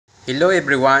Hello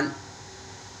everyone.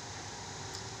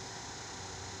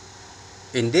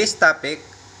 In this topic,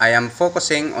 I am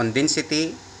focusing on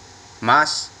density,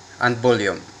 mass, and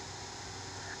volume.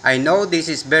 I know this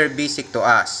is very basic to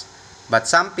us, but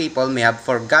some people may have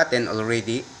forgotten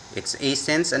already its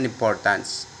essence and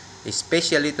importance,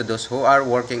 especially to those who are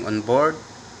working on board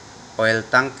oil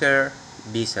tanker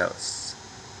vessels.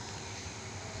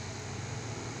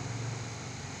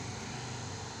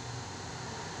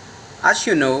 As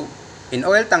you know, in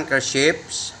oil tanker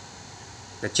ships,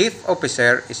 the chief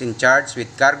officer is in charge with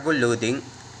cargo loading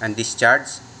and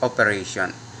discharge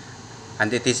operation,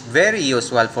 and it is very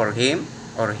usual for him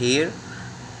or her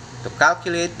to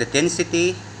calculate the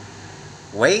density,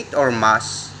 weight or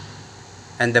mass,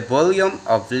 and the volume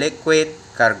of liquid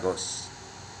cargoes.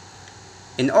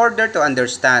 In order to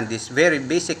understand these very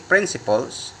basic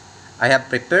principles, I have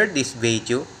prepared this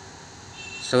video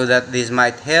so that this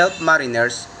might help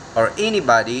mariners or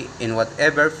anybody in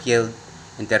whatever field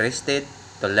interested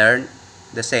to learn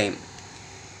the same.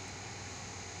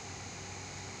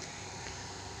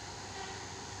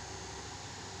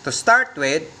 To start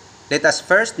with, let us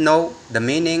first know the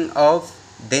meaning of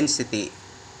density,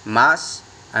 mass,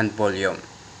 and volume.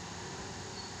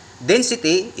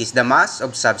 Density is the mass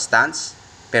of substance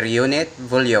per unit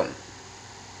volume.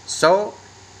 So,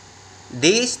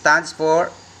 D stands for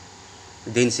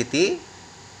density,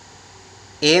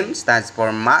 M stands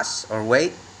for mass or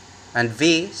weight, and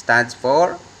V stands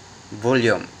for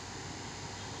volume.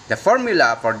 The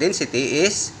formula for density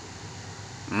is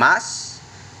mass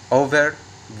over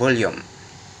volume.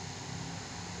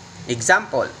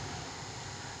 Example,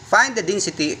 find the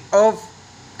density of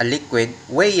a liquid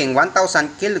weighing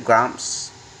 1,000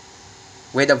 kilograms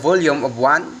with a volume of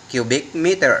 1 cubic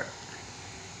meter.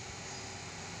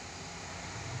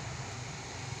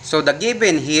 So the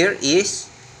given here is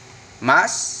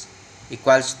mass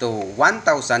equals to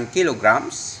 1,000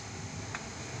 kilograms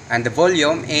and the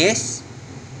volume is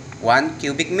 1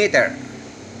 cubic meter.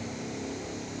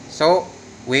 So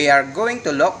we are going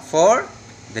to look for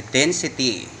the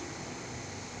density.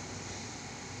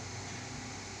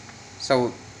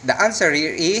 So the answer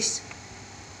here is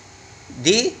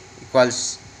D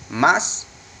equals mass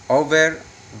over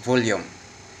volume.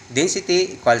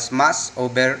 Density equals mass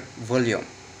over volume.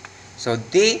 So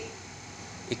D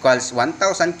equals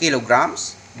 1,000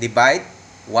 kilograms divide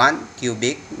 1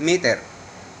 cubic meter.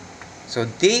 So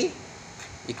D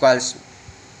equals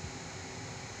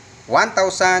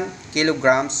 1,000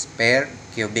 kilograms per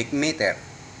cubic meter,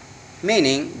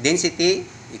 meaning density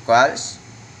equals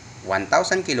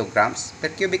 1,000 kilograms per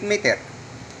cubic meter.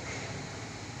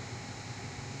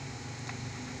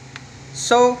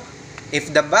 So,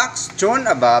 if the box shown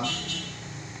above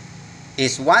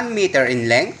is 1 meter in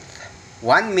length,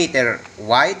 1 meter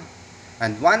wide,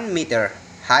 and 1 meter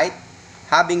height,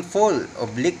 having full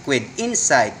of liquid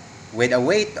inside with a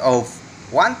weight of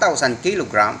 1,000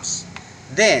 kilograms,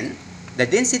 then the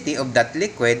density of that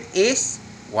liquid is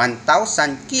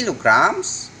 1,000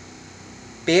 kilograms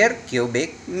per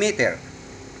cubic meter,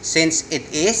 since it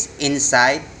is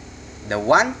inside the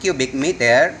 1 cubic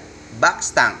meter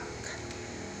box tank.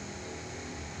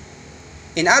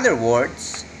 In other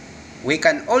words, we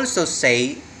can also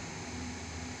say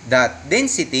that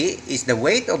density is the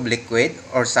weight of liquid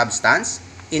or substance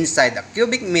inside a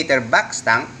cubic meter box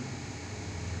tank.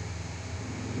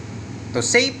 To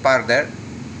say further,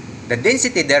 the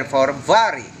density therefore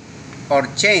vary or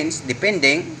change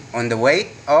depending on the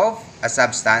weight of a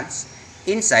substance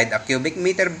inside a cubic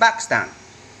meter box tank.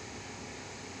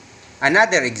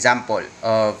 Another example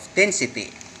of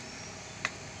density.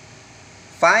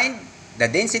 Find the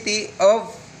density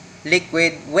of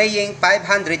liquid weighing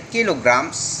 500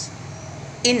 kilograms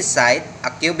inside a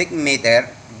cubic meter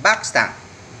box tank.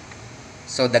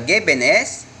 So the given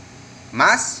is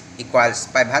mass equals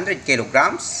 500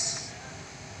 kilograms,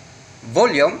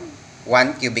 volume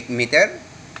 1 cubic meter,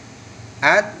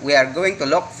 and we are going to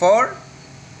look for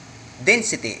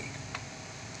density.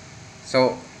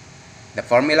 So the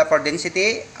formula for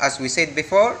density, as we said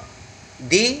before,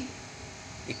 D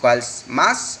equals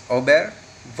mass over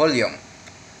volume.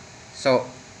 So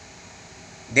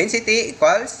density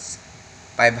equals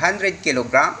 500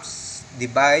 kilograms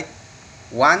divide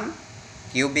 1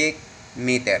 cubic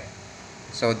meter.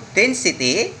 So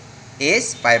density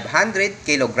is 500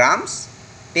 kilograms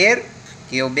per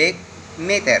cubic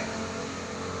meter.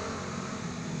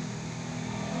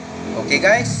 Okay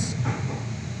guys?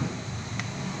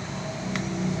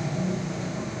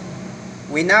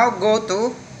 We now go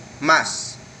to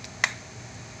mass.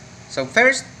 So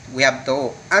first, we have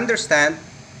to understand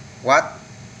what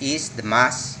is the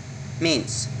mass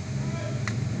means.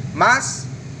 Mass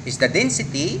is the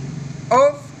density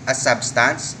of a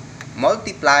substance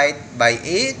multiplied by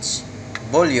its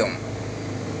volume.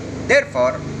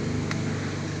 Therefore,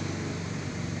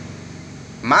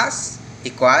 mass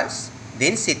equals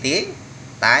density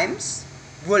times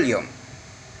volume.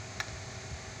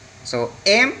 So,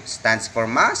 M stands for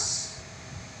mass,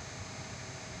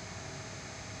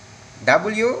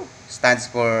 W stands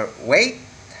for weight,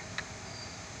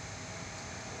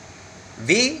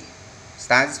 V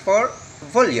stands for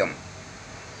volume.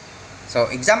 So,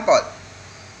 example,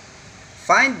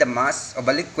 find the mass of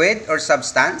a liquid or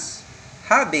substance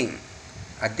having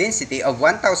a density of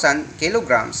 1,000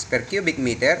 kilograms per cubic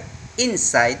meter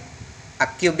inside a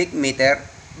cubic meter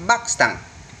box tank.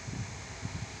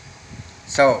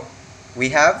 So, we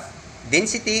have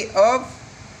density of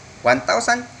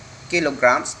 1,000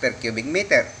 kilograms per cubic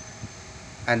meter,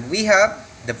 and we have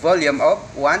the volume of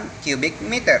 1 cubic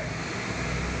meter.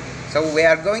 So, we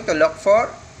are going to look for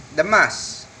the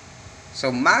mass.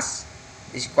 So, mass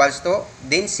is equals to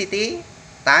density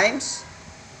times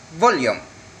volume.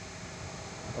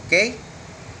 Okay?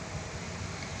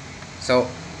 So,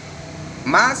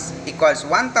 mass equals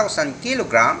 1,000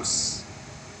 kilograms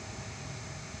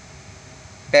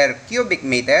per cubic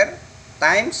meter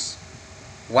times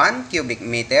 1 cubic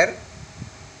meter.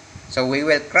 So, we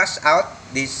will cross out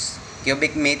this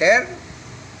cubic meter.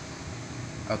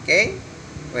 Okay?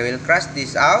 We will cross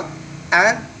this out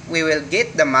and we will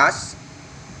get the mass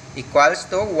equals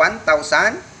to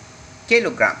 1,000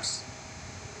 kilograms.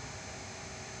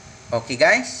 Okay,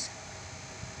 guys?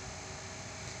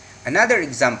 Another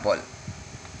example.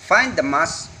 Find the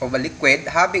mass of a liquid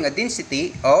having a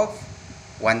density of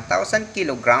 1,000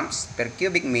 kilograms per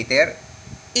cubic meter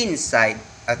inside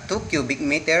a 2 cubic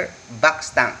meter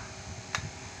box tank.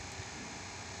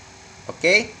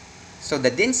 Okay? So,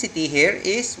 the density here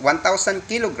is 1,000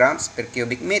 kilograms per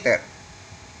cubic meter.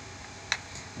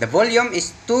 The volume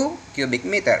is 2 cubic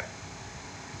meter.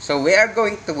 So, we are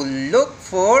going to look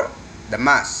for the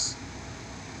mass.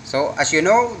 So, as you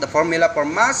know, the formula for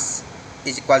mass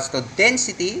is equals to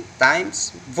density times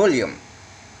volume.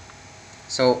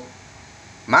 So,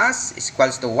 mass is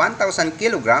equals to 1,000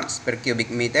 kilograms per cubic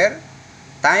meter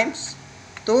times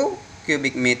 2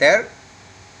 cubic meter.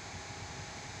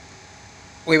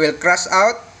 We will cross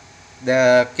out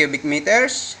the cubic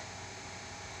meters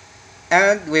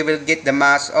and we will get the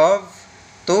mass of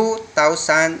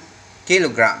 2,000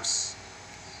 kilograms.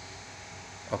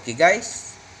 Okay,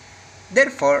 guys?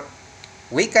 Therefore,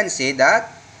 we can say that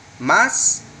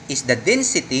mass is the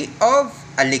density of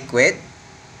a liquid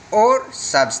or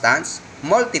substance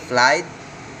multiplied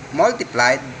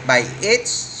by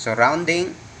its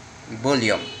surrounding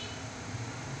volume.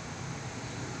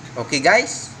 Okay,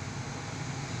 guys?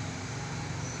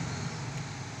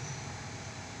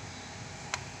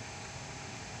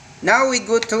 Now we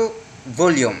go to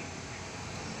volume.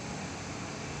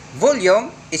 Volume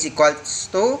is equals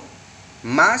to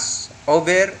mass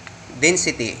over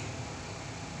density.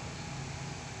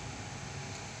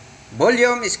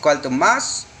 Volume is equal to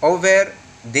mass over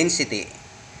density.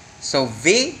 So,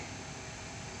 V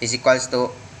is equals to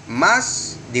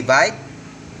mass divide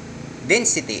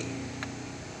density.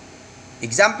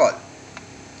 Example,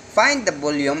 find the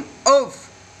volume of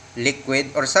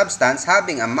liquid or substance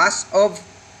having a mass of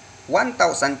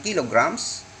 1,000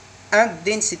 kilograms and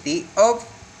density of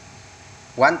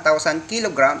 1,000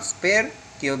 kilograms per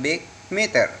cubic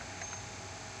meter.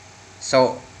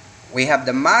 So, we have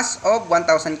the mass of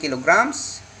 1,000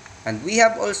 kilograms and we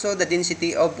have also the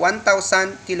density of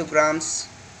 1,000 kilograms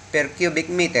per cubic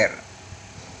meter.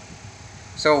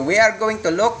 So, we are going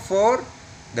to look for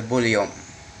the volume.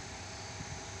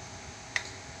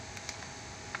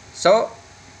 So,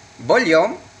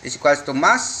 volume is equals to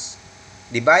mass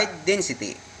divide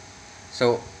density.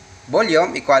 So,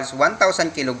 volume equals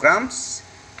 1,000 kilograms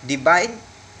divide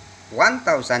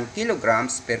 1,000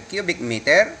 kilograms per cubic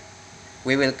meter.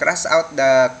 We will cross out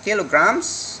the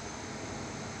kilograms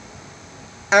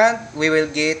and we will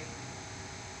get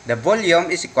the volume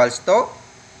is equals to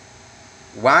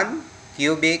 1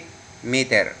 cubic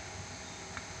meter.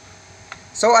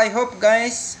 So I hope,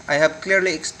 guys, I have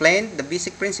clearly explained the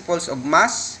basic principles of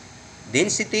mass,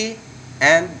 density,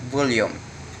 and volume.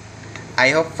 I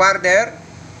hope further,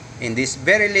 in this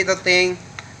very little thing,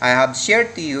 I have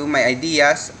shared to you my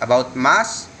ideas about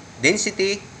mass,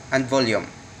 density, and volume.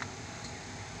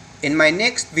 In my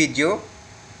next video,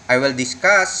 I will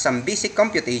discuss some basic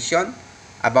computation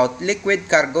about liquid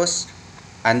cargos,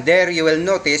 and there you will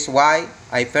notice why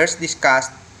I first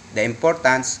discussed the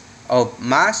importance of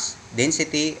mass,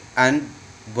 density, and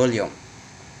volume.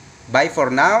 Bye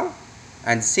for now,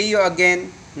 and see you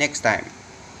again next time.